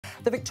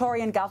The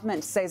Victorian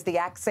government says the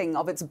axing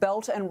of its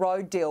Belt and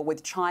Road deal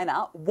with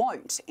China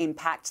won't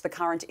impact the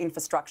current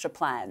infrastructure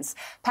plans.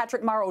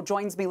 Patrick Murrell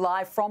joins me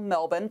live from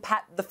Melbourne.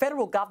 Pat, the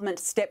federal government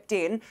stepped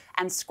in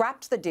and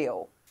scrapped the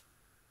deal.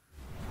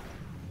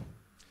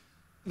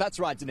 That's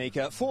right,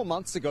 Danica. 4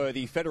 months ago,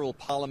 the federal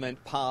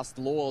parliament passed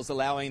laws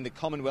allowing the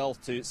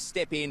Commonwealth to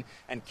step in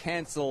and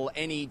cancel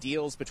any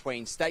deals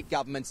between state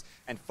governments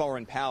and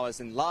foreign powers.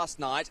 And last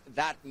night,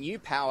 that new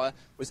power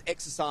was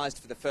exercised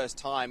for the first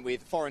time,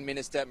 with Foreign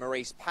Minister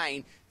Marise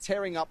Payne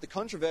tearing up the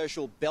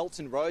controversial Belt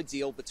and Road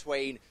deal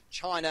between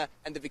China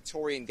and the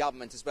Victorian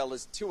government, as well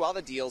as two other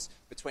deals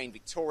between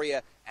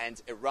Victoria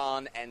and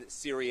Iran and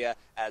Syria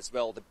as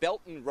well. The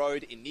Belt and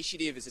Road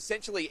initiative is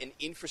essentially an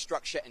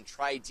infrastructure and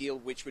trade deal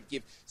which would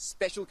give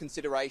special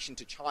consideration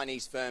to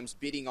Chinese firms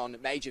bidding on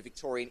major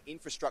Victorian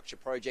infrastructure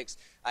projects.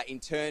 In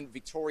turn,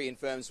 Victorian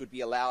firms would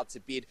be allowed to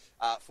bid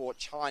for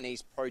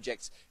Chinese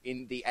projects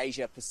in the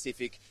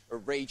Asia-Pacific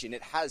region.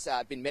 It has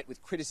been met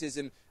with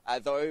criticism,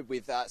 though,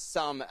 with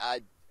some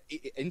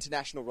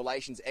international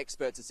relations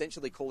experts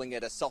essentially calling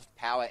it a soft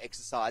power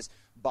exercise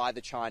by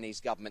the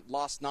Chinese government.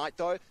 Last night,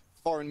 though,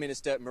 Foreign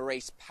Minister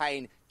Marise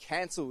Payne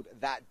cancelled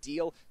that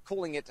deal,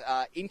 calling it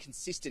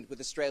inconsistent with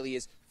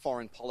Australia's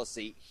foreign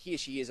policy. Here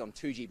she is on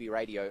 2GB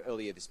radio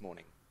earlier this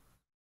morning.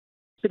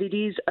 But it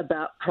is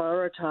about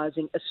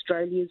prioritising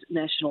Australia's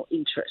national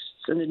interests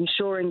and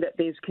ensuring that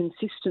there's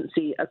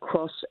consistency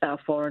across our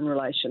foreign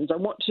relations. I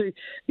want to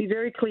be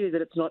very clear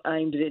that it's not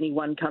aimed at any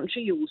one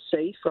country. You will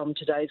see from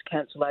today's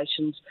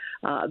cancellations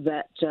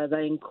that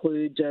they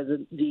include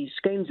the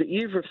schemes that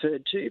you've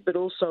referred to, but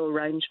also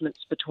arrangements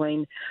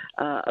between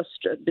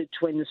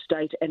the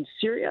state and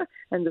Syria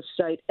and the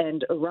state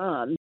and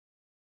Iran.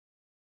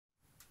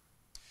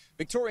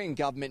 Victorian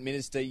Government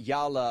Minister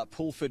Jaala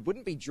Pulford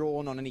wouldn't be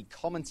drawn on any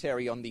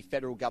commentary on the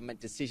federal government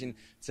decision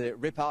to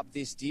rip up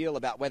this deal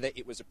about whether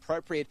it was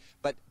appropriate,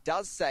 but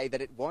does say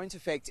that it won't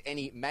affect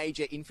any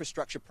major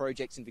infrastructure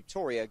projects in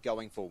Victoria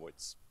going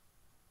forwards.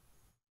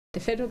 The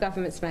federal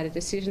government's made a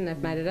decision. They've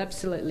made it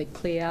absolutely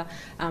clear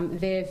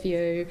their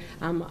view.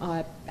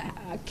 I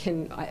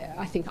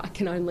think I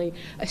can only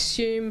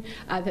assume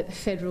that the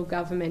federal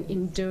government,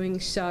 in doing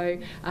so,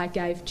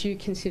 gave due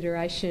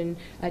consideration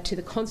to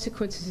the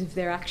consequences of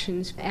their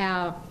actions.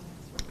 Our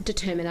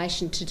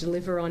determination to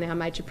deliver on our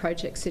major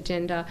projects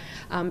agenda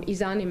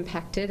is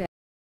unimpacted.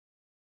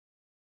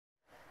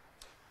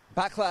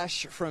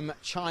 Backlash from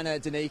China,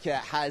 Danica,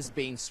 has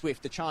been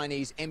swift. The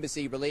Chinese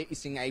embassy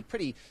releasing a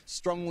pretty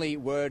strongly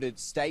worded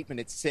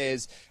statement. It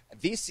says,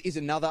 "This is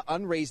another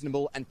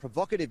unreasonable and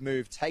provocative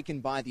move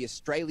taken by the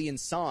Australian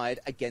side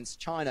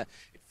against China.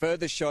 It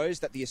further shows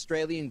that the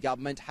Australian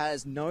government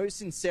has no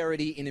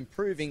sincerity in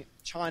improving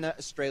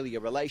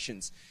China-Australia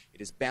relations. It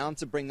is bound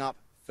to bring up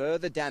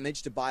further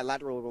damage to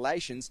bilateral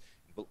relations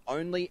and will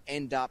only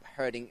end up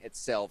hurting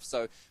itself."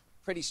 So,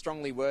 pretty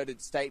strongly worded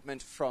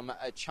statement from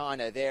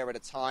China there at a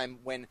time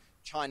when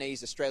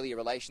Chinese-Australia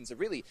relations are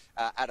really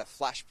at a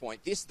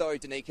flashpoint. This, though,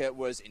 Danica,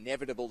 was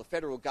inevitable. The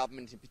federal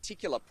government, in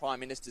particular Prime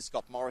Minister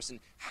Scott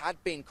Morrison,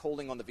 had been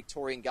calling on the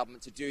Victorian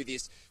government to do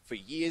this for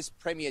years.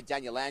 Premier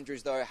Daniel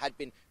Andrews, though, had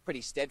been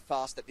pretty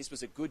steadfast that this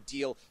was a good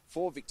deal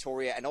for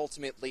Victoria, and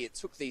ultimately it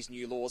took these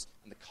new laws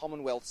and the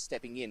Commonwealth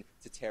stepping in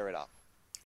to tear it up.